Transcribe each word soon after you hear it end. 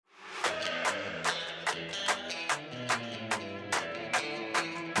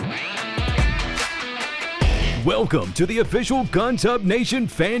Welcome to the official Guns Up Nation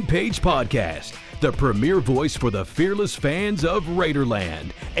fan page podcast, the premier voice for the fearless fans of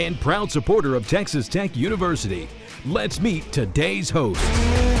Raiderland and proud supporter of Texas Tech University. Let's meet today's host.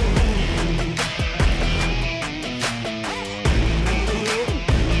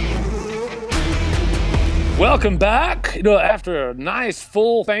 Welcome back. After a nice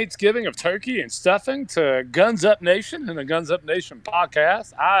full Thanksgiving of turkey and stuffing to Guns Up Nation and the Guns Up Nation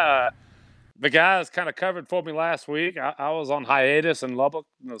podcast. The guys kind of covered for me last week. I was on hiatus in Lubbock,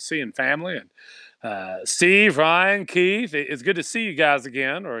 seeing family. And Steve, Ryan, Keith, it's good to see you guys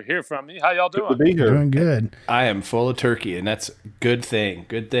again or hear from you. How y'all doing? Good to be here. Doing good. I am full of turkey, and that's a good thing.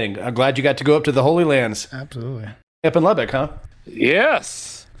 Good thing. I'm glad you got to go up to the Holy Lands. Absolutely. Up in Lubbock, huh?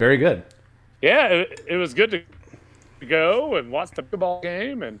 Yes. Very good. Yeah, it was good to go and watch the football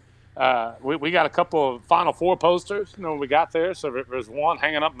game. And we got a couple of Final Four posters, when we got there. So there's one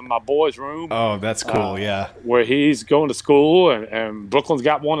hanging up in my boy's room. Oh, that's cool, yeah. Where he's going to school, and Brooklyn's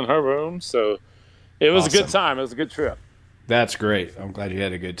got one in her room. So it was a good time. It was a good trip. That's great. I'm glad you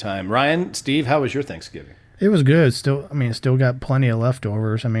had a good time. Ryan, Steve, how was your Thanksgiving? It was good. Still got plenty of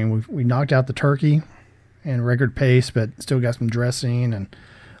leftovers. We knocked out the turkey in record pace, but still got some dressing and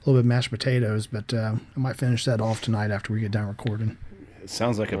a little bit of mashed potatoes. But I might finish that off tonight after we get done recording. It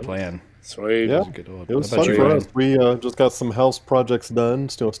sounds like a plan. Sweet. Yeah, it was fun for us. We just got some house projects done,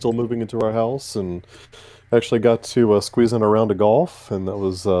 still moving into our house, and actually got to squeeze in a round of golf, and that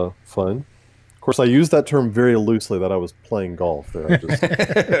was fun. Of course, I used that term very loosely, that I was playing golf there. I just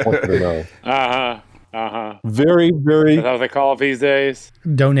wanted to know. Very, very... That's how they call it these days?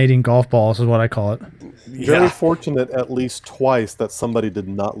 Donating golf balls is what I call it. Very fortunate at least twice that somebody did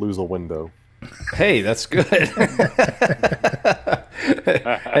not lose a window. Hey, that's good.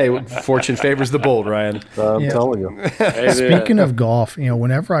 Hey, fortune favors the bold, Ryan. I'm telling you. Speaking of golf,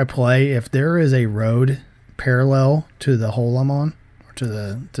 whenever I play, if there is a road parallel to the hole I'm on, or to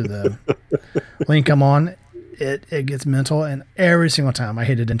the link I'm on, it gets mental, and every single time I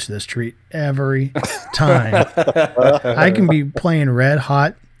hit it into this tree. Every time. I can be playing red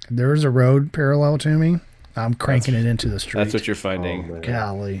hot. There's a road parallel to me. I'm cranking it into the street. That's what you're finding. Oh,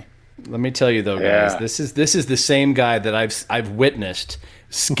 golly. Let me tell you though, guys, this is the same guy that I've witnessed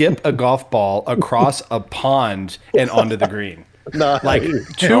skip a golf ball across a pond and onto the green. Nice. Like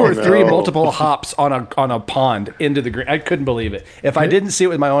two or three multiple hops on a pond into the green. I couldn't believe it. If I didn't see it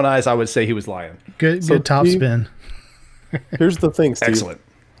with my own eyes, I would say he was lying. Good top spin. Here's the thing, Steve. Excellent.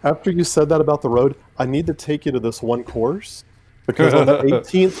 After you said that about the road, I need to take you to this one course, because on the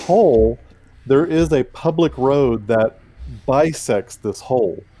 18th hole, there is a public road that bisects this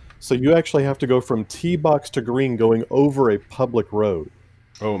hole. So you actually have to go from tee box to green going over a public road.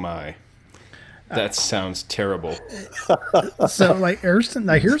 Oh my. That sounds terrible. So here's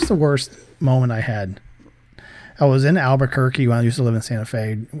the worst moment I had. I was in Albuquerque when I used to live in Santa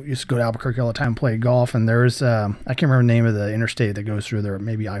Fe. We used to go to Albuquerque all the time and play golf. And there's, I can't remember the name of the interstate that goes through there,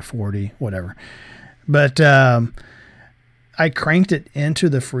 maybe I-40, whatever. But I cranked it into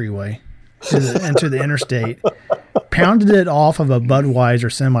the freeway, into the interstate, pounded it off of a Budweiser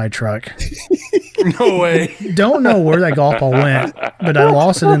semi-truck. No way. Don't know where that golf ball went, but I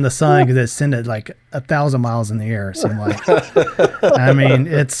lost it in the sun because it sent it like 1,000 miles in the air, it seemed like.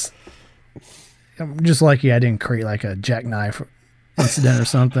 I'm just lucky I didn't create like a jackknife incident or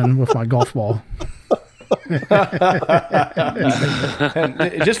something with my golf ball. And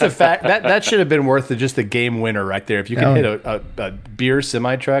just the fact that should have been worth just the game winner right there. If you can hit a beer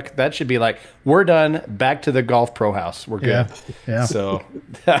semi truck, that should be like, we're done. Back to the golf pro house. We're good. Yeah. So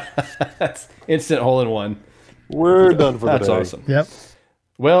that's instant hole in one. We're done for the day. That's awesome. Yep.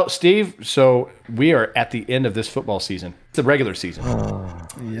 Well, Steve, so we are at the end of this football season, the regular season.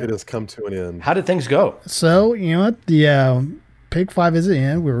 It has come to an end. How did things go? So, what? The Pick 5 is the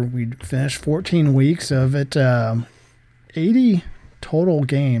end. We finished 14 weeks of it. 70 total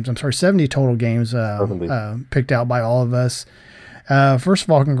games picked out by all of us. First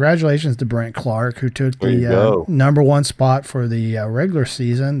of all, congratulations to Brent Clark, who took the number one spot for the regular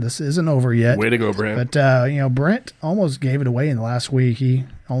season. This isn't over yet. Way to go, Brent. But, Brent almost gave it away in the last week. He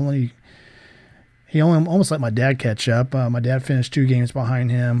only almost let my dad catch up. My dad finished 2 games behind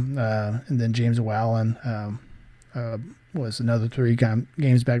him, and then James Wallen was another 3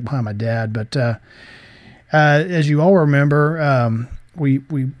 games back behind my dad. But as you all remember, we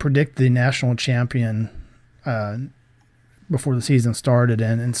predict the national champion before the season started,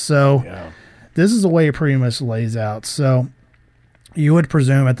 and so this is the way it pretty much lays out. So you would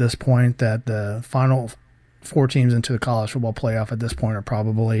presume at this point that the final 4 teams into the college football playoff at this point are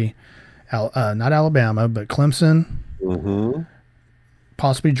probably not Alabama, but Clemson,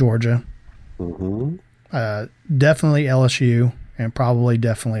 possibly Georgia, definitely LSU, and probably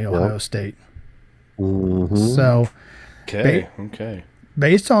definitely Ohio State. Mm-hmm. So, Okay.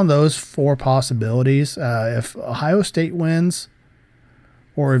 Based on those 4 possibilities, if Ohio State wins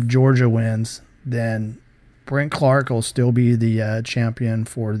or if Georgia wins, then Brent Clark will still be the champion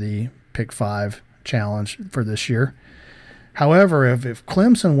for the Pick 5 challenge for this year. However, if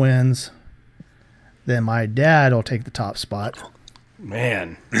Clemson wins, then my dad will take the top spot.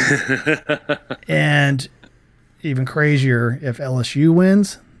 Man. And even crazier, if LSU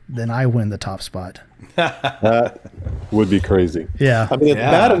wins, then I win the top spot. That would be crazy. Yeah. I mean, it's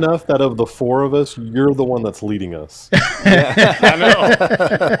bad enough that of the 4 of us, you're the one that's leading us. I know.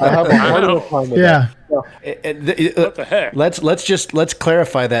 I have a hard enough time with Yeah. What the heck? Let's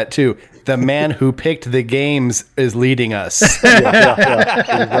clarify that too. The man who picked the games is leading us.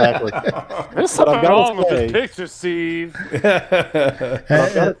 Exactly. There's But something I've gotta wrong with say- this picture, Steve. But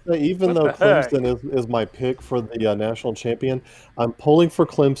I've got to say, even though What the heck? Clemson is my pick for the national champion, I'm pulling for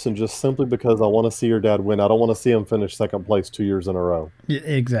Clemson just simply because I want to see your dad win. I don't want to see him finish second place 2 years in a row. Yeah,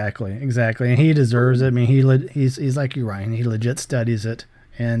 exactly. And he deserves it. I mean, he's like you, Ryan. He legit studies it.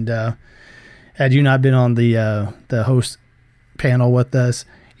 And had you not been on the host panel with us,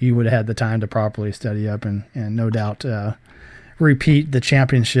 you would have had the time to properly study up and no doubt repeat the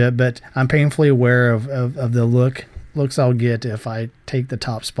championship. But I'm painfully aware of the looks I'll get if I take the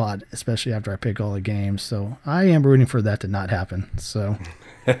top spot, especially after I pick all the games. So I am rooting for that to not happen. So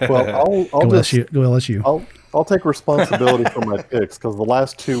Well, I'll go just LSU. I'll take responsibility for my picks because the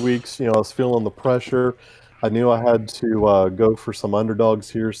last 2 weeks, I was feeling the pressure. I knew I had to go for some underdogs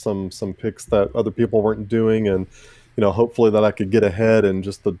here, some picks that other people weren't doing, and hopefully that I could get ahead, and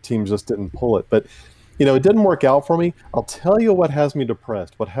just the team just didn't pull it. But it didn't work out for me. I'll tell you what has me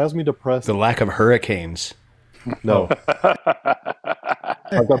depressed. What has me depressed? The lack of hurricanes. No,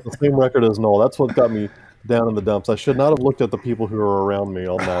 I've got the same record as Noel. That's what got me down in the dumps. I should not have looked at the people who are around me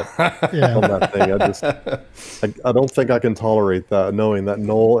on that on that thing. I don't think I can tolerate that, knowing that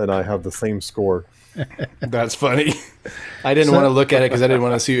Noel and I have the same score. That's funny. I didn't want to look at it because I didn't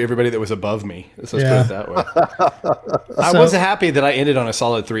want to see everybody that was above me. So let's put it that way. I was happy that I ended on a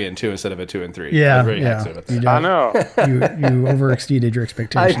solid 3-2 instead of a 2-3. Yeah, I was very happy about that. I know. You overexceeded your I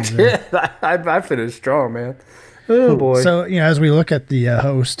expectations. there. did. I finished strong, man. Oh boy. So as we look at the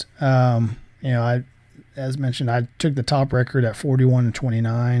host, I, as mentioned, I took the top record at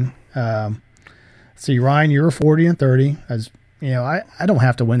 41-29. See, Ryan, you were 40-30. I don't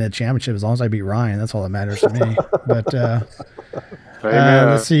have to win that championship as long as I beat Ryan. That's all that matters to me. But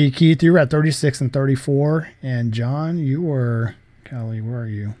let's see, Keith, you were at 36-34, and John, you were. Golly, where are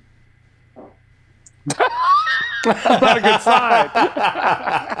you? Not a good sign.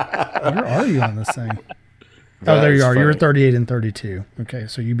 Where are you on this thing? Oh, there you are. You were 38-32. Okay,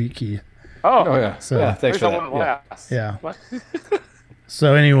 so you beat Keith. Oh, yeah. So yeah, thanks for At least I that. went last. yeah. What?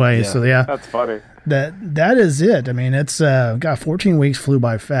 So anyway, That's funny. that is it. I mean, it's got 14 weeks flew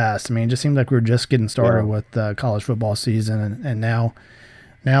by fast. I mean, it just seemed like we were just getting started with college football season, and now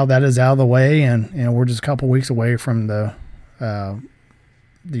that is out of the way, and we're just a couple weeks away from the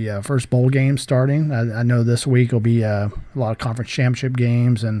first bowl game starting. I know this week will be a lot of conference championship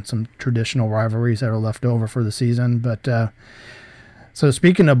games and some traditional rivalries that are left over for the season. But so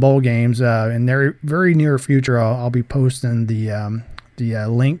speaking of bowl games, in the very near future, I'll be posting the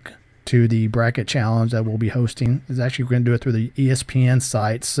link to the bracket challenge that we'll be hosting. Is actually going to do it through the ESPN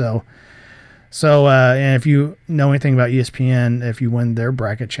site. So and if you know anything about ESPN, if you win their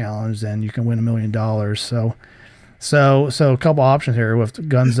bracket challenge, then you can win $1 million. So a couple options here with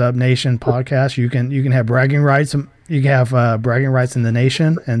Guns Up Nation podcast. You can have bragging rights. You can have bragging rights in the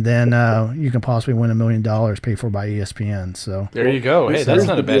nation, and then you can possibly win $1 million paid for by ESPN. So There you go. Hey, that's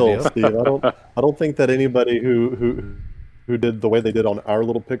not a bad deal. Steve. I don't think that anybody who did the way they did on our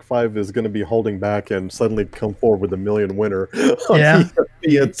little pick 5 is going to be holding back and suddenly come forward with $1 million winner. Yeah.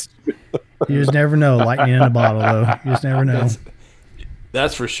 It's, you just never know. Lightning in a bottle, though. You just never know.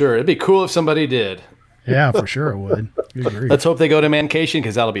 That's for sure. It'd be cool if somebody did. Yeah, for sure it would. Good grief. Let's hope they go to Mancation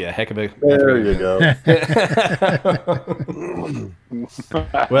because that'll be a heck of a. there you go.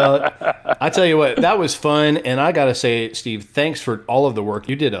 Well, I tell you what, that was fun, and I gotta say, Steve, thanks for all of the work.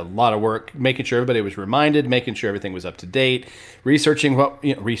 You did a lot of work, making sure everybody was reminded, making sure everything was up to date, researching,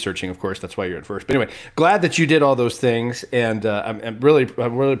 of course. That's why you're at first. But anyway, glad that you did all those things, and I really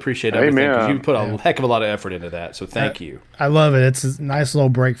appreciate everything because you put a heck of a lot of effort into that. So thank you. I love it. It's a nice little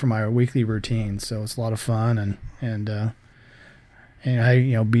break from my weekly routine, so it's a lot of fun, and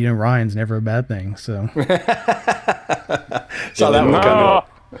beating Ryan's never a bad thing. So Saw that one coming.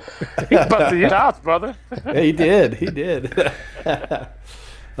 He busted your house, brother. Yeah, he did.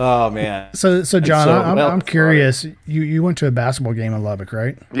 Oh man. So John, so, I'm curious. You went to a basketball game in Lubbock,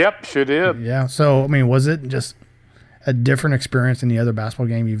 right? Yep, sure did. Yeah. So I mean, was it just a different experience than the other basketball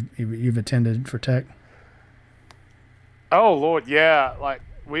game you've attended for Tech? Oh Lord, yeah. Like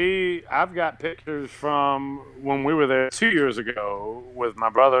I've got pictures from when we were there 2 years ago with my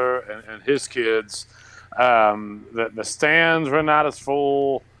brother and his kids. The stands were not as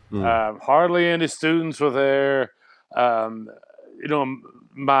full. Hardly any students were there.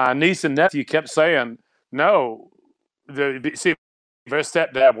 My niece and nephew kept saying, "No, their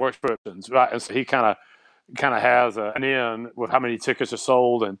stepdad works for Pistons, right?" And so he kind of has an in with how many tickets are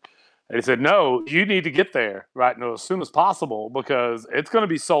sold, and he said, "No, you need to get there right now as soon as possible because it's going to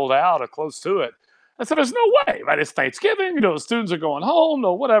be sold out or close to it." I said, "There's no way, right? It's Thanksgiving, students are going home,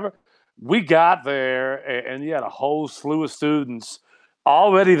 no whatever." We got there, and you had a whole slew of students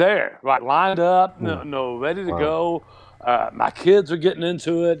already there, right, lined up, ready to go. My kids are getting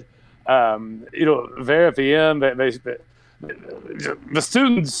into it. There at the end, the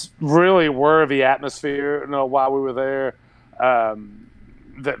students really were the atmosphere. While we were there,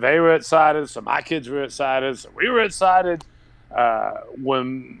 they were excited. So my kids were excited. So we were excited.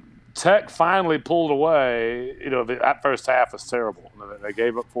 When Tech finally pulled away, that first half was terrible. They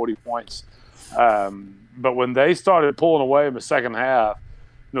gave up 40 points. But when they started pulling away in the second half,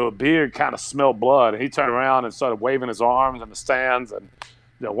 Beard kind of smelled blood. And he turned around and started waving his arms in the stands and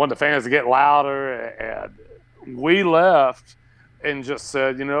wanted the fans to get louder. And we left and just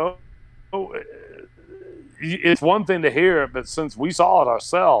said, it's one thing to hear it, but since we saw it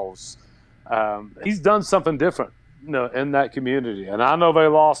ourselves, he's done something different, in that community. And I know they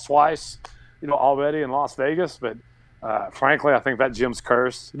lost twice, already in Las Vegas, but frankly, I think that gym's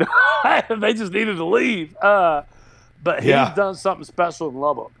cursed. They just needed to leave. But he's done something special in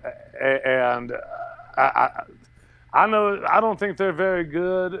Lubbock, and I know I don't think they're very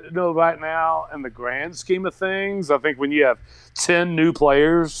good, right now in the grand scheme of things. I think when you have 10 new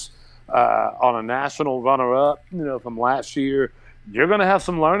players on a national runner-up, from last year, you're going to have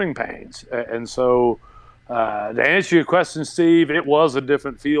some learning pains. And so, to answer your question, Steve, it was a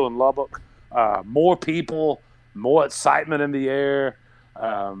different feel in Lubbock. More people, more excitement in the air.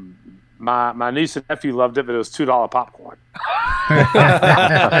 My niece and nephew loved it, but it was $2 popcorn.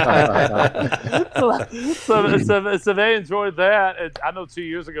 so they enjoyed that. And I know 2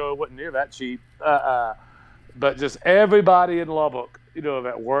 years ago it wasn't near that cheap. But just everybody in Lubbock,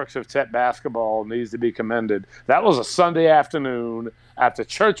 that works with Tech basketball needs to be commended. That was a Sunday afternoon after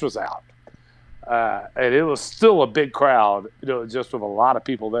church was out. And it was still a big crowd, just with a lot of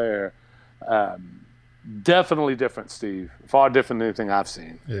people there. Definitely different, Steve. Far different than anything I've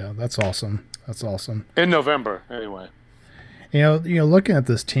seen. Yeah, that's awesome. That's awesome. In November, anyway. Looking at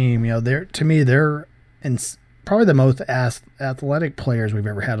this team, they're probably the most athletic players we've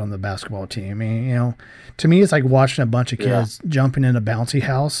ever had on the basketball team. I mean, to me, it's like watching a bunch of kids jumping in a bouncy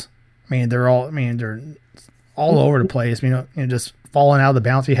house. I mean, they're all over the place. Just falling out of the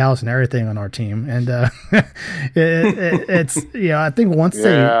bouncy house and everything on our team. And it's I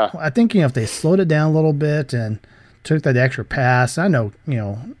think if they slowed it down a little bit and took that extra pass, I know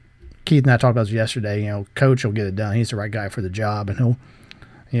Keith and I talked about this yesterday. Coach will get it done. He's the right guy for the job, and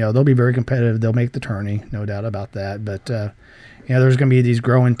they'll be very competitive. They'll make the tourney, no doubt about that. But there's going to be these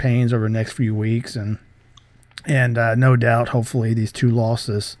growing pains over the next few weeks, and no doubt, hopefully, these two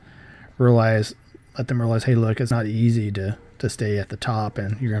losses let them realize, hey, look, it's not easy to stay at the top,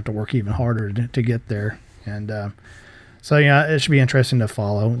 and you're going to have to work even harder to get there. And so it should be interesting to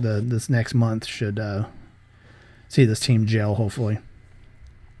follow. This next month should see this team gel, hopefully.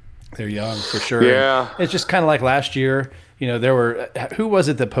 They're young, for sure. Yeah. It's just kind of like last year. There were – who was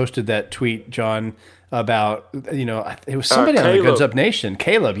it that posted that tweet, John, about it was somebody on the Guns Up Nation.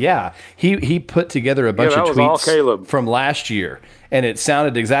 Caleb, yeah. He put together a bunch of tweets from last year, and it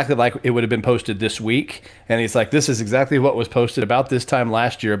sounded exactly like it would have been posted this week. And he's like, this is exactly what was posted about this time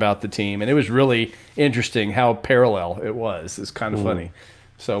last year about the team. And it was really interesting how parallel it was. It's kind of funny.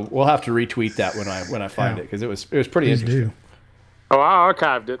 So we'll have to retweet that when I find it, because it was pretty interesting. Oh, I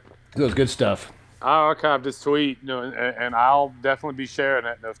archived it. It was good stuff. I archived this tweet, and I'll definitely be sharing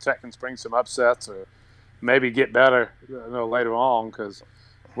it if Tech can spring some upsets or maybe get better later on, because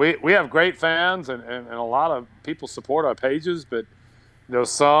we have great fans and a lot of people support our pages, but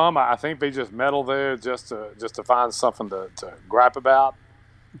some I think they just meddle there just to find something to gripe about.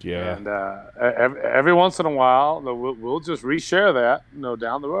 Yeah. And every once in a while we'll just reshare that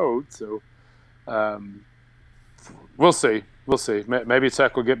down the road. So we'll see. Maybe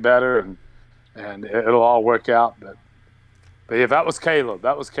Tech will get better and it'll all work out. But But yeah, that was Caleb.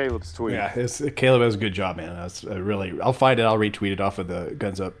 That was Caleb's tweet. Yeah, Caleb does a good job, man. That's I'll find it. I'll retweet it off of the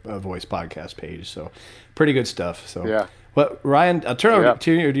Guns Up Voice podcast page. So, pretty good stuff. So, yeah. Well, Ryan, I'll turn over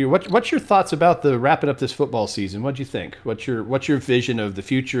to you. What's your thoughts about the wrapping up this football season? What do you think? What's your vision of the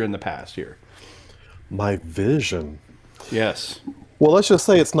future and the past here? My vision. Yes. Well, let's just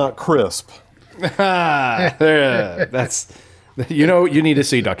say it's not crisp. That's you need to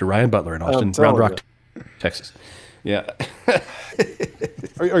see Dr. Ryan Butler in Austin, Round Rock, Texas. Yeah.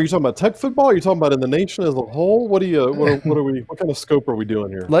 Are you talking about Tech football? Are you talking about in the nation as a whole? What kind of scope are we doing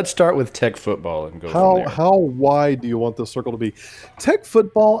here? Let's start with Tech football and go from there. How wide do you want this circle to be? Tech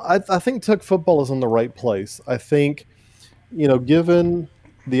football, I think Tech football is in the right place. I think, given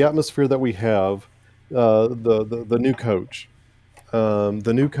the atmosphere that we have, the new coach, and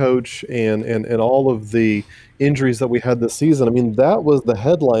all of the injuries that we had this season. I mean, that was the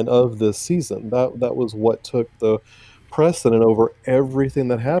headline of this season. That was what took the precedent over everything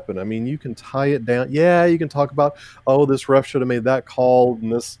that happened. I mean, you can tie it down. Yeah, you can talk about, this ref should have made that call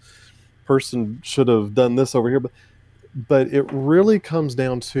and this person should have done this over here. But it really comes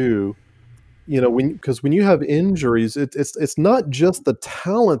down to, because when you have injuries, it's not just the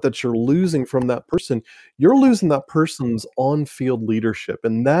talent that you're losing from that person. You're losing that person's on-field leadership,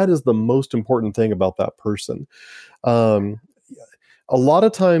 and that is the most important thing about that person. A lot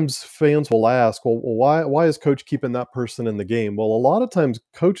of times fans will ask, well, why is coach keeping that person in the game? Well, a lot of times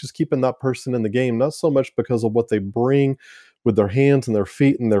coach is keeping that person in the game, not so much because of what they bring with their hands and their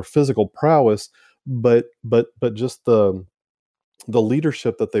feet and their physical prowess, but just the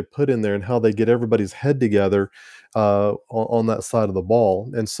leadership that they put in there and how they get everybody's head together on that side of the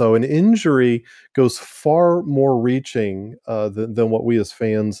ball. And so an injury goes far more reaching than what we as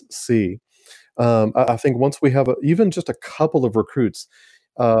fans see. I think once we have even just a couple of recruits,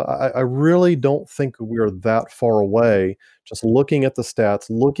 I really don't think we are that far away. Just looking at the stats,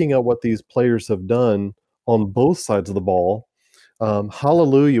 looking at what these players have done on both sides of the ball.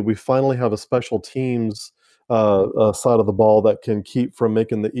 Hallelujah, we finally have a special teams side of the ball that can keep from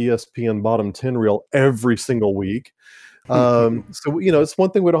making the ESPN bottom 10 reel every single week. So, it's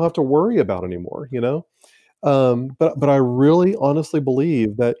one thing we don't have to worry about anymore, but I really honestly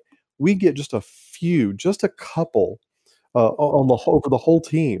believe that we get just a couple over the whole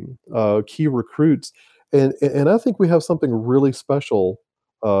team, key recruits. And I think we have something really special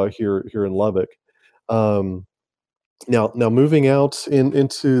here in Lubbock. Now moving out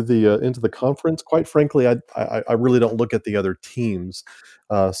into the conference, quite frankly, I really don't look at the other teams,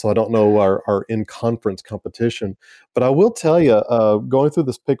 so I don't know our in-conference competition. But I will tell you, going through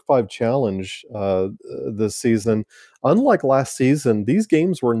this Pick 5 Challenge this season, unlike last season, these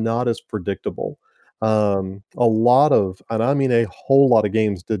games were not as predictable. A lot of, and I mean a whole lot of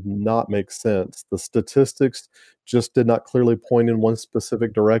games did not make sense. The statistics just did not clearly point in one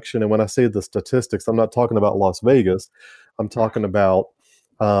specific direction. And when I say the statistics, I'm not talking about Las Vegas. I'm talking about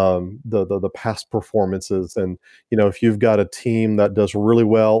the past performances. And, if you've got a team that does really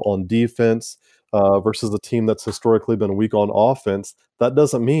well on defense versus a team that's historically been weak on offense, that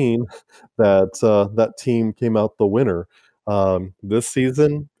doesn't mean that that team came out the winner. This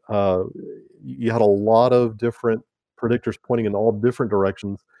season, you had a lot of different predictors pointing in all different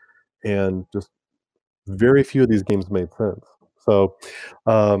directions, and just very few of these games made sense. So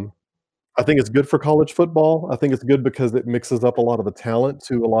I think it's good for college football. I think it's good because it mixes up a lot of the talent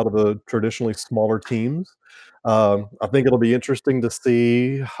to a lot of the traditionally smaller teams. I think it'll be interesting to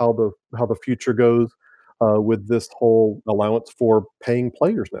see how the future goes with this whole allowance for paying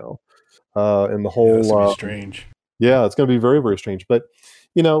players now, and the whole. That's gonna be strange. Yeah, it's going to be very, very strange. But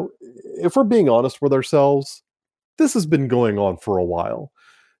if we're being honest with ourselves, this has been going on for a while.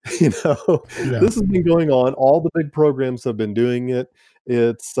 This has been going on. All the big programs have been doing it.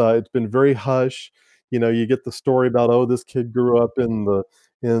 It's been very hush. You get the story about, this kid grew up in the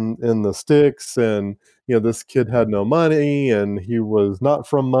sticks, and this kid had no money, and he was not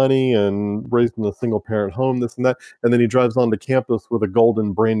from money, and raised in a single parent home, this and that, and then he drives onto campus with a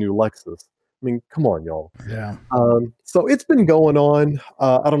golden brand new Lexus. I mean, come on, y'all. Yeah. So it's been going on.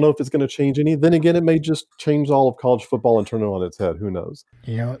 I don't know if it's going to change any. Then again, it may just change all of college football and turn it on its head. Who knows?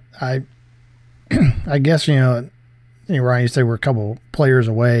 I guess, Ryan, you say we're a couple players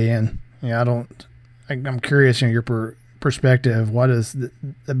away, and I'm curious, your perspective. What is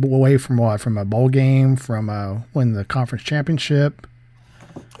away from what? From a bowl game? From winning the conference championship?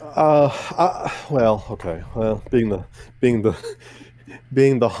 Well, okay. Well,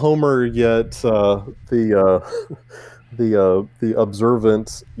 being the homer yet the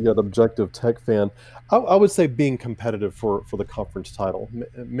observant yet objective Tech fan, I would say being competitive for the conference title.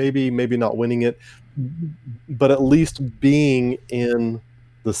 Maybe not winning it, but at least being in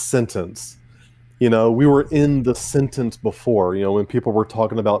the sentence. We were in the sentence before, when people were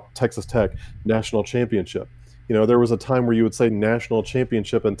talking about Texas Tech national championship. There was a time where you would say national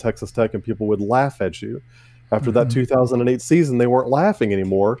championship in Texas Tech and people would laugh at you. After that 2008 season, they weren't laughing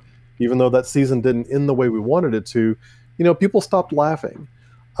anymore, even though that season didn't end the way we wanted it to. People stopped laughing.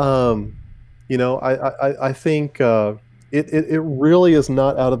 I think it really is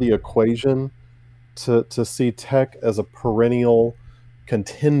not out of the equation to see Tech as a perennial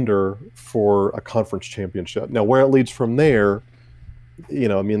contender for a conference championship. Now, where it leads from there,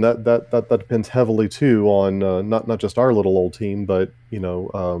 that depends heavily too on not just our little old team, but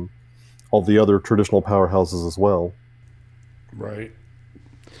all the other traditional powerhouses as well. Right.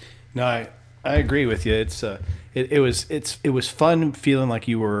 No, I agree with you. It was fun feeling like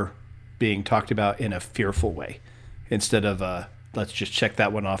you were being talked about in a fearful way instead of let's just check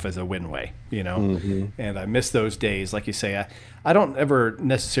that one off as a win way, And I miss those days. Like you say, I don't ever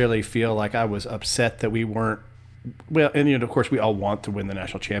necessarily feel like I was upset that we weren't. Well, and of course, we all want to win the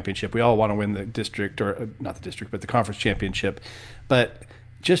national championship. We all want to win the district, or not the district, but the conference championship. But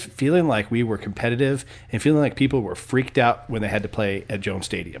just feeling like we were competitive and feeling like people were freaked out when they had to play at Jones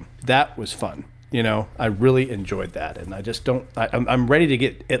Stadium. That was fun. I really enjoyed that, and I just don't. I'm ready to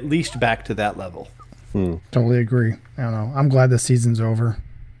get at least back to that level. Totally agree. I don't know. I'm glad the season's over.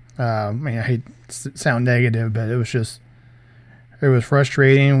 I hate to sound negative, but it was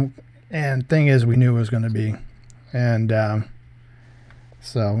frustrating. And thing is, we knew it was going to be. And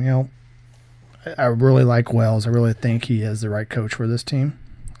so, I really like Wells. I really think he is the right coach for this team.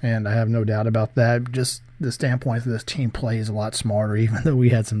 And I have no doubt about that. Just the standpoint that this team plays a lot smarter, even though we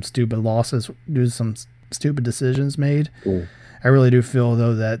had some stupid losses due to some stupid decisions made. I really do feel,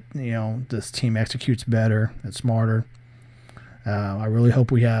 though, that, this team executes better and smarter. I really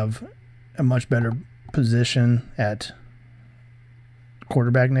hope we have a much better position at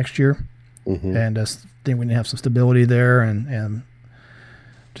quarterback next year. And I think we need to have some stability there and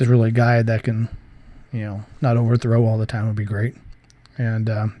just really a guy that can, not overthrow all the time would be great. And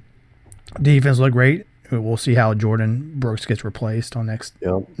defense looked great. We'll see how Jordan Brooks gets replaced on next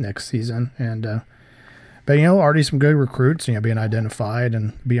season. And but already some good recruits, being identified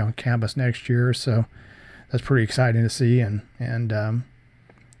and be on campus next year. So that's pretty exciting to see. And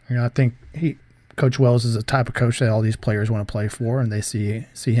I think Coach Wells is the type of coach that all these players want to play for, and they see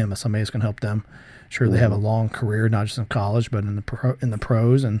him as somebody that's going to help them. Sure, they have a long career, not just in college, but in the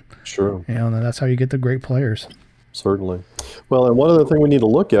pros, and sure, and that's how you get the great players. Certainly. Well, and one other thing we need to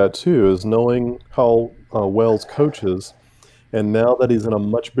look at too is knowing how Wells coaches. And now that he's in a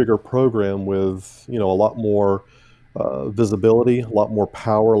much bigger program with, a lot more visibility, a lot more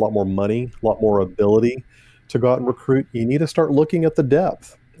power, a lot more money, a lot more ability to go out and recruit, you need to start looking at the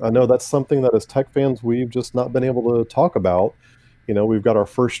depth. I know that's something that as Tech fans, we've just not been able to talk about. We've got our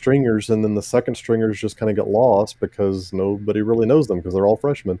first stringers, and then the second stringers just kind of get lost because nobody really knows them because they're all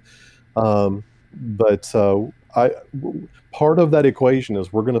freshmen. But part of that equation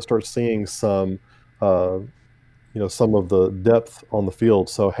is we're going to start seeing some some of the depth on the field.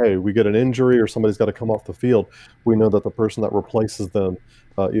 So, hey, we get an injury or somebody's got to come off the field. We know that the person that replaces them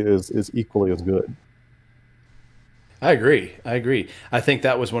is equally as good. I agree. I think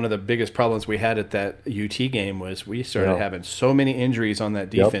that was one of the biggest problems we had at that UT game was we started having so many injuries on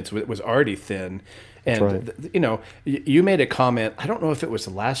that defense. It was already thin. And, you made a comment, I don't know if it was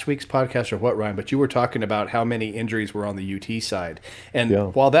last week's podcast or what, Ryan, but you were talking about how many injuries were on the UT side.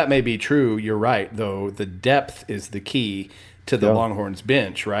 And while that may be true, you're right, though, the depth is the key to the Longhorns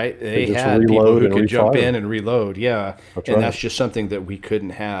bench, right? They had people who could jump in and reload, that's just something that we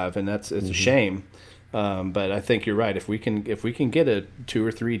couldn't have, and it's a shame. But I think you're right. If we can get a 2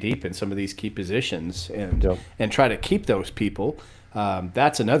 or 3 deep in some of these key positions and try to keep those people,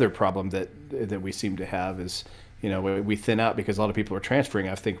 that's another problem that we seem to have is, we thin out because a lot of people are transferring.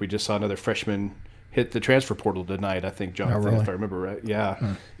 I think we just saw another freshman hit the transfer portal tonight. I think Jonathan, if I remember right.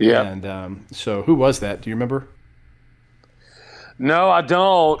 Yeah. And so who was that? Do you remember? No, I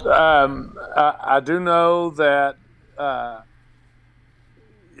don't. I do know that.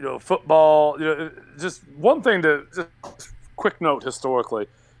 Football, just one thing just quick note historically,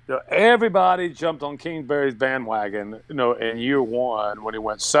 everybody jumped on Kingsbury's bandwagon, in year one when he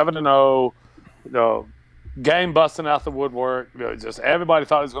went 7-0, game busting out the woodwork, just everybody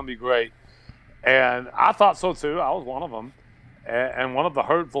thought it was going to be great. And I thought so too. I was one of them. And one of the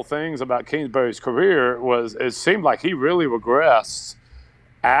hurtful things about Kingsbury's career was it seemed like he really regressed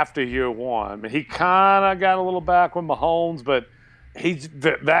after year one. I mean, he kind of got a little back with Mahomes, but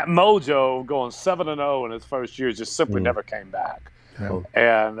that mojo going 7-0 in his first year just simply never came back.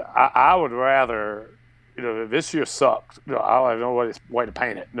 And I would rather, this year sucked. I don't know what way to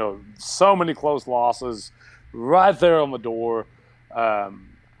paint it. So many close losses right there on the door.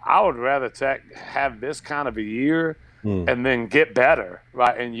 I would rather Tech have this kind of a year and then get better,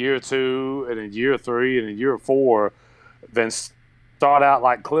 right, in year 2 and in year 3 and in year 4 than start out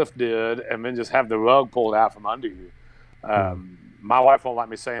like Cliff did and then just have the rug pulled out from under you. My wife won't like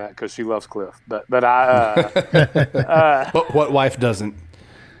me saying that because she loves Cliff, but I. What wife doesn't?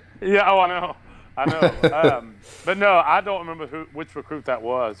 Yeah, I know. But no, I don't remember which recruit that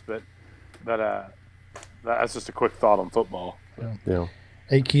was, but that's just a quick thought on football. Yeah.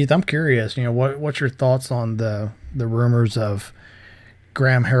 Hey Keith, I'm curious. What's your thoughts on the rumors of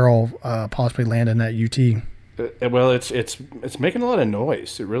Graham Harrell possibly landing at UT? Well, it's making a lot of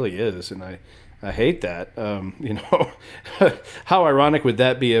noise. It really is, and I hate that. How ironic would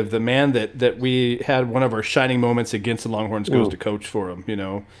that be of the man that we had one of our shining moments against the Longhorns goes to coach for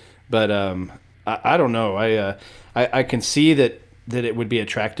him, But I don't know. I can see that it would be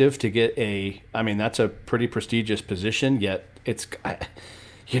attractive to get that's a pretty prestigious position, yet it's,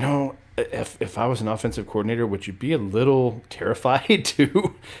 if I was an offensive coordinator, would you be a little terrified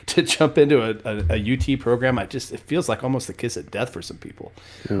to jump into a UT program? It feels like almost the kiss of death for some people.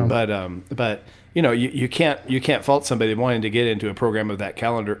 But you can't fault somebody wanting to get into a program of that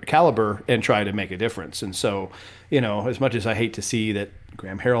caliber and try to make a difference. And so, as much as I hate to see that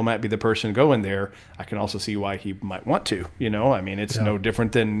Graham Harrell might be the person going there, I can also see why he might want to. It's no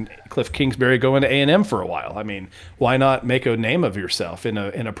different than Cliff Kingsbury going to A&M for a while. Why not make a name of yourself in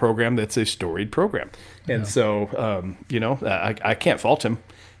a program that's a storied program? And so, I can't fault him.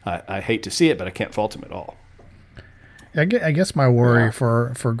 I hate to see it, but I can't fault him at all. I guess my worry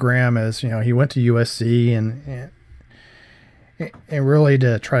for Graham is, he went to USC and really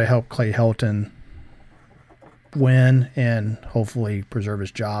to try to help Clay Helton win and hopefully preserve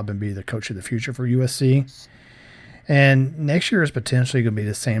his job and be the coach of the future for USC. And next year is potentially going to be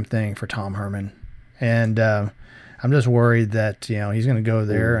the same thing for Tom Herman. And I'm just worried that, he's going to go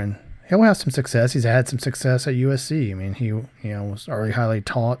there and he'll have some success. He's had some success at USC. He was already highly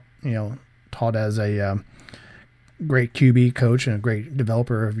taught as a great QB coach and a great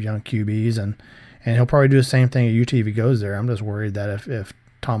developer of young QBs. And he'll probably do the same thing at UT if he goes there. I'm just worried that if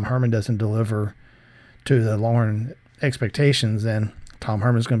Tom Herman doesn't deliver to the Longhorn expectations, then Tom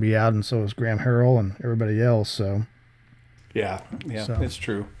Herman's going to be out, and so is Graham Harrell and everybody else. So, yeah, it's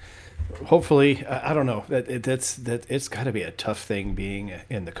true. Hopefully, I don't know. It's got to be a tough thing being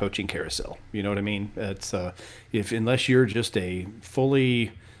in the coaching carousel. You know what I mean? It's unless you're just a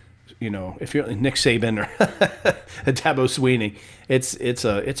fully, if you're Nick Saban or Dabo Swinney,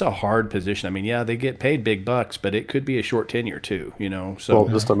 it's a hard position. They get paid big bucks, but it could be a short tenure too. So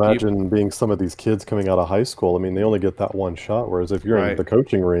just imagine being some of these kids coming out of high school. They only get that one shot. Whereas if you're in the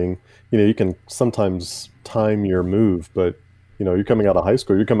coaching ring, you can sometimes time your move, but you're coming out of high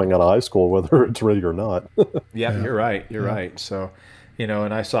school, whether it's ready or not. You're right. You're right. So.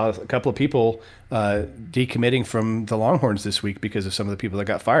 And I saw a couple of people decommitting from the Longhorns this week because of some of the people that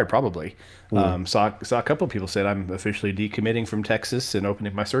got fired, probably. Saw a couple of people said, I'm officially decommitting from Texas and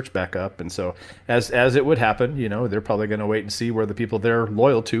opening my search back up. And so as it would happen, they're probably going to wait and see where the people they're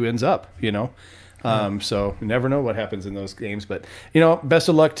loyal to ends up, So you never know what happens in those games. But, best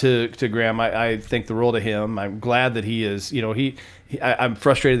of luck to Graham. I think the world of him. I'm glad that he is, I'm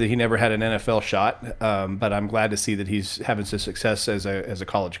frustrated that he never had an NFL shot, but I'm glad to see that he's having some success as a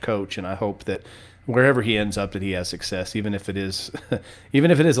college coach, and I hope that wherever he ends up that he has success, even if it is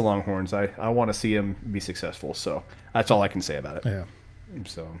a Longhorns. I want to see him be successful. So that's all I can say about it. Yeah.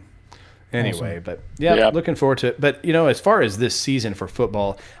 So anyway, awesome. But looking forward to it. But as far as this season for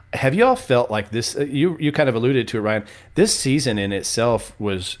football, have you all felt like this? You kind of alluded to it, Ryan. This season in itself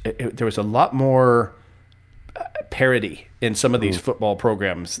there was a lot more parity in some of these football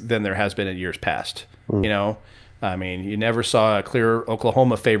programs than there has been in years past. You never saw a clear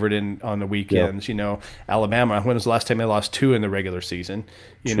Oklahoma favorite on the weekends. Alabama, when was the last time they lost 2 in the regular season?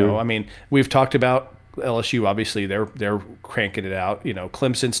 We've talked about LSU, obviously they're cranking it out.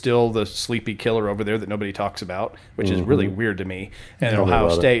 Clemson's still the sleepy killer over there that nobody talks about, which is really weird to me. And Ohio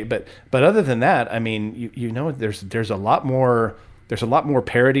State, but other than that, there's a lot more. There's a lot more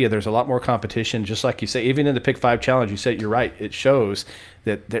parity. There's a lot more competition. Just like you say, even in the Pick 5 Challenge, you said you're right. It shows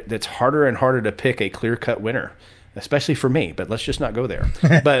that it's harder and harder to pick a clear-cut winner, especially for me. But let's just not go there.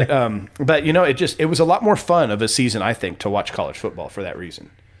 But it was a lot more fun of a season, I think, to watch college football for that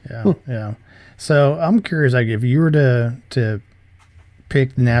reason. Yeah. So I'm curious, if you were to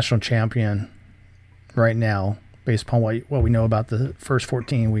pick the national champion right now, based upon what we know about the first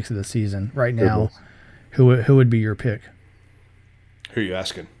 14 weeks of the season right now, who would be your pick? Who are you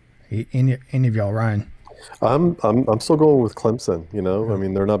asking? Any of y'all, Ryan? I'm still going with Clemson. You know, I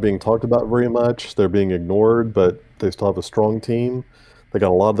mean, they're not being talked about very much. They're being ignored, but they still have a strong team. They got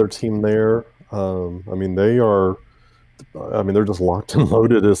a lot of their team there. I mean, they're just locked and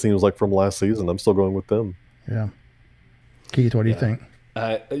loaded. It seems like from last season. I'm still going with them. Yeah. Keith, what do you think?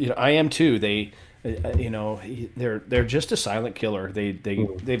 I am too. They're just a silent killer.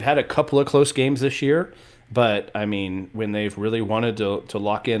 They've had a couple of close games this year. But, I mean, when they've really wanted to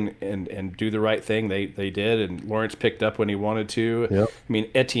lock in and do the right thing, they did. And Lawrence picked up when he wanted to. Yep. I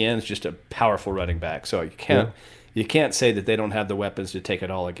mean, Etienne's just a powerful running back. So you can't say that they don't have the weapons to take it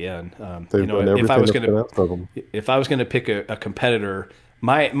all again. They've done everything if I was going to pick a competitor,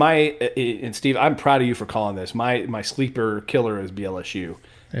 and Steve, I'm proud of you for calling this. My sleeper killer is BLSU.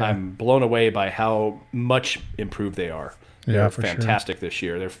 Yeah. I'm blown away by how much improved they are. They're fantastic this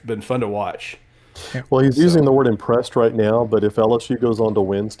year. They've been fun to watch. Well, he's using the word impressed right now, but if LSU goes on to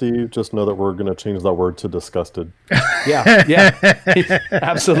win, Steve, just know that we're going to change that word to disgusted. Yeah,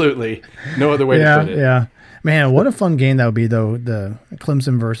 absolutely. No other way to put it. Yeah, man, what a fun game that would be, though. The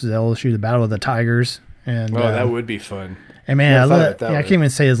Clemson versus LSU, the Battle of the Tigers. And that would be fun. And man, I can't even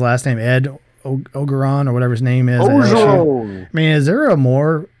say his last name, Ed Ogeron or whatever his name is. I mean, is there a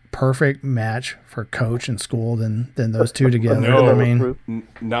more perfect match for coach and school than those two together? No, I mean,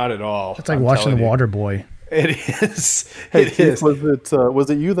 not at all. It's like watching The Water Boy. It is. It is. Was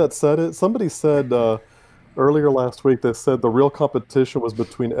it you that said it? Somebody said earlier last week. They said the real competition was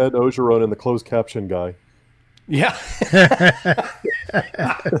between Ed Ogeron and the closed caption guy. Yeah.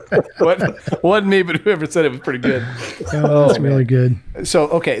 Wasn't me, but whoever said it was pretty good. Oh, that's really good. So,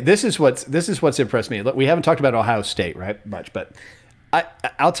 okay, this is what's impressed me. Look, we haven't talked about Ohio State, right, much, but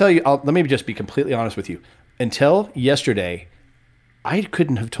I'll tell you. Let me just be completely honest with you. Until yesterday, I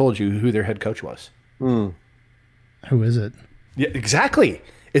couldn't have told you who their head coach was. Who is it? Yeah, exactly.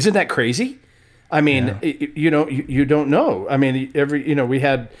 Isn't that crazy? I mean, you don't know. I mean, we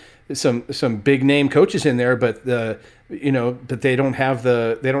had some big name coaches in there, but but they don't have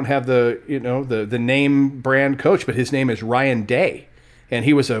the name brand coach. But his name is Ryan Day. And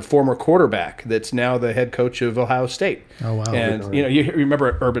he was a former quarterback that's now the head coach of Ohio State. Oh, wow. And, you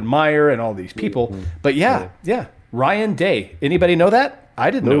remember Urban Meyer and all these people. Mm-hmm. But, yeah, Ryan Day. Anybody know that? I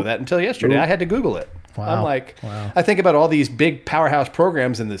didn't know that until yesterday. I had to Google it. Wow. I'm like, I think about all these big powerhouse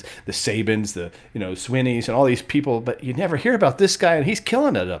programs and the Sabins, the Swinneys and all these people, but you never hear about this guy, and he's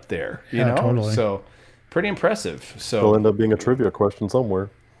killing it up there. You know? Totally. So, pretty impressive. So it'll end up being a trivia question somewhere.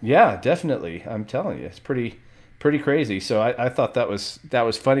 Yeah, definitely. I'm telling you, it's pretty crazy. So I thought that was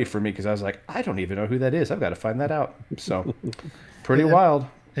funny for me because I was like, I don't even know who that is. I've got to find that out. So pretty wild.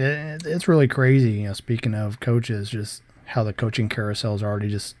 It's really crazy. Speaking of coaches, just how the coaching carousel is already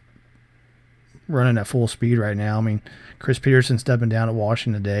just running at full speed right now. I mean, Chris Peterson stepping down at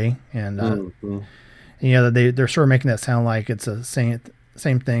Washington today, and they're sort of making that sound like it's the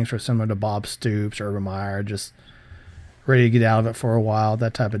same things for similar to Bob Stoops or Urban Meyer, just ready to get out of it for a while,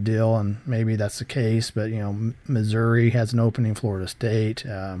 that type of deal. And maybe that's the case, but Missouri has an opening, Florida State.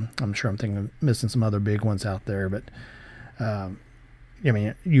 I'm sure I'm thinking of missing some other big ones out there, but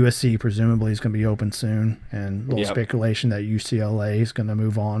USC presumably is going to be open soon, and a little speculation that UCLA is going to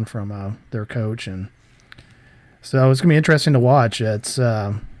move on from their coach, and so it's going to be interesting to watch. It's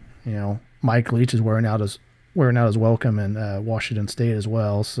Mike Leach is wearing out his welcome in Washington State as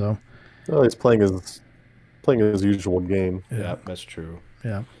well. So he's playing his usual game. Yeah, that's true.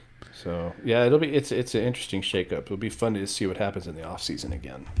 Yeah. So yeah, it's an interesting shakeup. It'll be fun to see what happens in the off season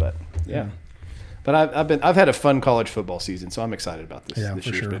again. But yeah. But I've had a fun college football season, so I'm excited about this. Yeah, this for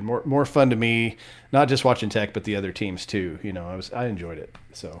year's sure. been more fun to me, not just watching Tech, but the other teams too. I enjoyed it.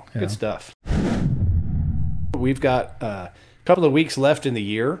 So good stuff. We've got a couple of weeks left in the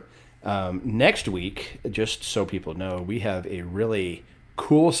year. Next week, just so people know, we have a really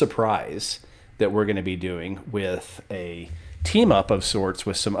cool surprise that we're going to be doing with a team up of sorts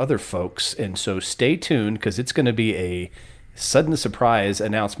with some other folks. And so stay tuned because it's going to be a sudden surprise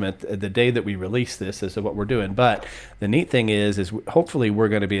announcement the day that we release this as to what we're doing. But the neat thing is hopefully we're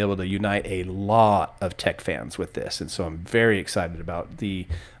going to be able to unite a lot of Tech fans with this. And so I'm very excited about the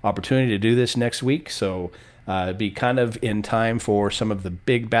opportunity to do this next week. So be kind of in time for some of the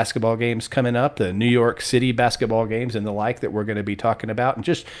big basketball games coming up, the New York City basketball games and the like that we're going to be talking about, and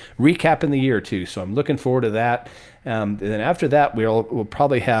just recapping the year too. So I'm looking forward to that. And then after that, we'll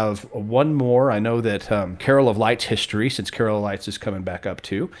probably have one more. I know that Carol of Lights history, since Carol of Lights is coming back up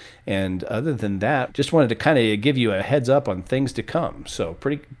too. And other than that, just wanted to kind of give you a heads up on things to come. So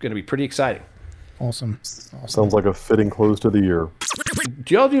going to be pretty exciting. Awesome. Sounds like a fitting close to the year.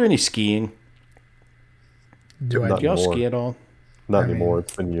 Do y'all do any skiing? Do y'all ski at all? Not anymore.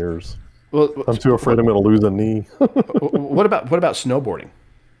 It's been years. Well, I'm too afraid I'm going to lose a knee. what about snowboarding?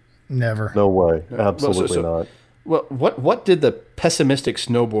 Never. No way. Absolutely not. Well, what did the pessimistic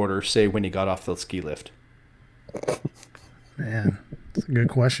snowboarder say when he got off the ski lift? Man, that's a good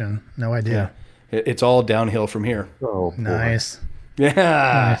question. No idea. It's all downhill from here. Oh, boy. Nice. Yeah.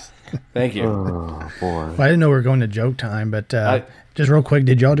 Nice. Thank you. Oh, boy. Well, I didn't know we were going to joke time, but just real quick,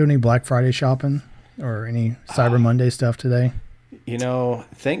 did y'all do any Black Friday shopping or any Cyber Monday stuff today? You know,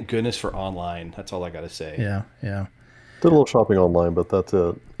 thank goodness for online. That's all I got to say. Yeah. Did a little shopping online, but that's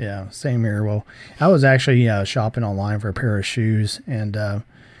it. Yeah, same here. Well, I was actually shopping online for a pair of shoes, and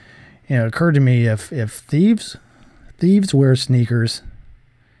it occurred to me if thieves wear sneakers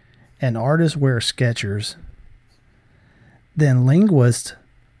and artists wear Skechers, then linguists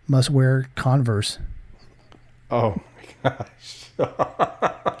must wear Converse. Oh my gosh.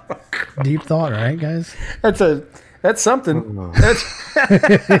 Deep thought, right, guys? That's something.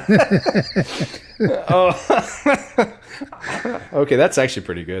 Okay, that's actually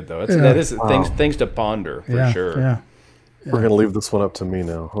pretty good though. That is things to ponder for sure. Yeah. We're going to leave this one up to me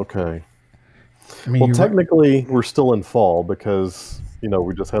now. Okay. I mean, Well, technically, we're still in fall because,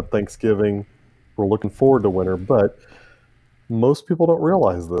 we just had Thanksgiving. We're looking forward to winter, but most people don't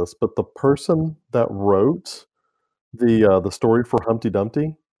realize this. But the person that wrote the story for Humpty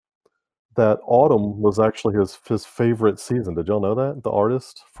Dumpty, that autumn was actually his favorite season. Did y'all know that? The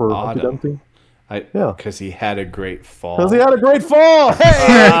artist for Humpty Dumpty? Yeah. Because he had a great fall. Because he had a great fall!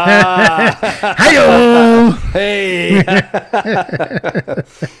 Hey! Hey!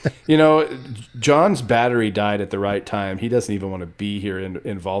 John's battery died at the right time. He doesn't even want to be here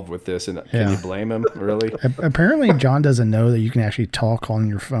involved with this. And can you blame him, really? Apparently, John doesn't know that you can actually talk on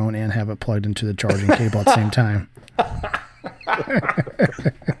your phone and have it plugged into the charging cable at the same time.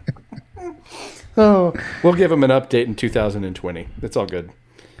 Oh, we'll give him an update in 2020. It's all good.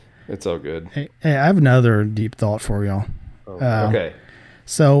 It's all good. Hey, I have another deep thought for y'all. Okay.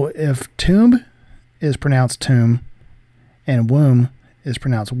 So if tomb is pronounced tomb and womb is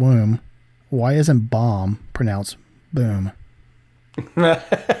pronounced womb, why isn't bomb pronounced boom?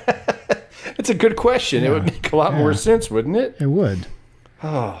 It's a good question. It would make a lot more sense, wouldn't it? It would.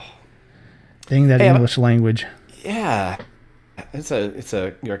 Oh. Dang that English language. Yeah.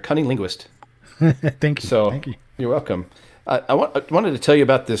 You're a cunning linguist. Thank you. Thank you. You're welcome. I wanted to tell you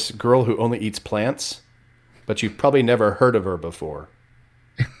about this girl who only eats plants, but you've probably never heard of her before.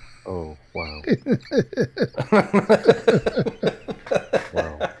 Oh, wow.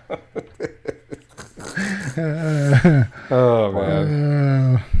 Oh,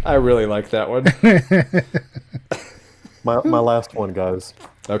 man. I really like that one. My last one, guys.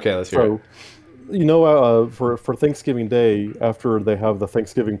 Okay, let's hear it. For Thanksgiving Day, after they have the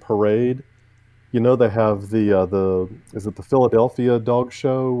Thanksgiving parade, they have is it the Philadelphia Dog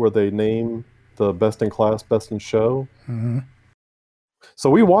Show where they name the best in class, best in show? Mm-hmm. So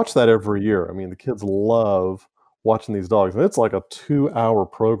we watch that every year. I mean, the kids love watching these dogs. And it's like a 2-hour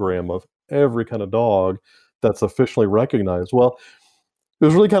program of every kind of dog that's officially recognized. Well, it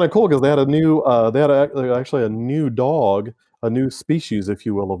was really kind of cool because they had actually a new dog, a new species, if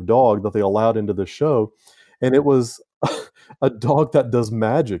you will, of dog that they allowed into the show. And it was a dog that does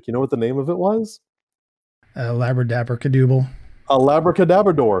magic. You know what the name of it was? Labradabricadooble. A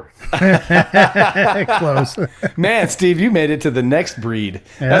Labracadabrador. Close. Man, Steve, you made it to the next breed.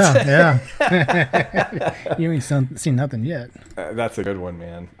 Yeah. You ain't seen nothing yet. That's a good one,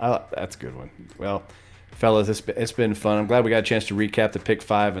 man. That's a good one. Well, fellas, it's been fun. I'm glad we got a chance to recap the Pick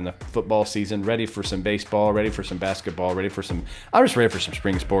 5 and the football season. Ready for some baseball, ready for some basketball, I'm just ready for some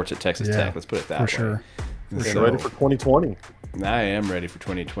spring sports at Texas Tech. Let's put it that way. For sure. Ready for 2020. I am ready for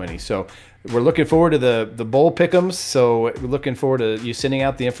 2020. So we're looking forward to the bowl pick'ems. So we're looking forward to you sending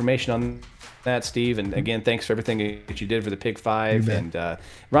out the information on that, Steve. And again, thanks for everything that you did for the Pick 5. And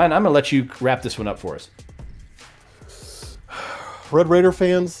Ryan, I'm going to let you wrap this one up for us. Red Raider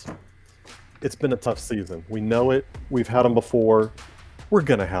fans, it's been a tough season. We know it. We've had them before. We're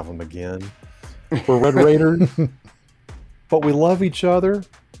going to have them again. We're Red Raiders, but we love each other.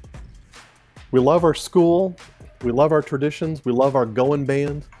 We love our school. We love our traditions. We love our going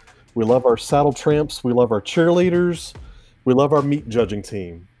band. We love our saddle tramps. We love our cheerleaders. We love our meat judging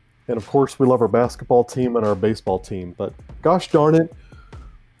team. And of course, we love our basketball team and our baseball team. But gosh darn it,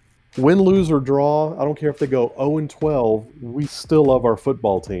 win, lose, or draw, I don't care if they go 0-12, we still love our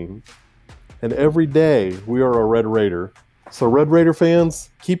football team. And every day, we are a Red Raider. So Red Raider fans,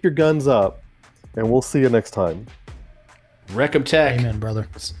 keep your guns up, and we'll see you next time. Wreck-em Tech. Amen, brother.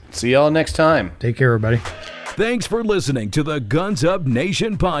 See y'all next time. Take care, everybody. Thanks for listening to the Guns Up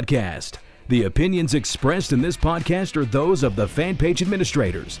Nation podcast. The opinions expressed in this podcast are those of the fan page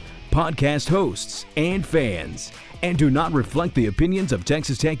administrators, podcast hosts, and fans, and do not reflect the opinions of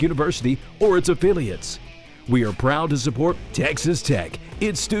Texas Tech University or its affiliates. We are proud to support Texas Tech,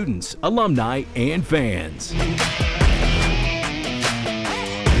 its students, alumni, and fans.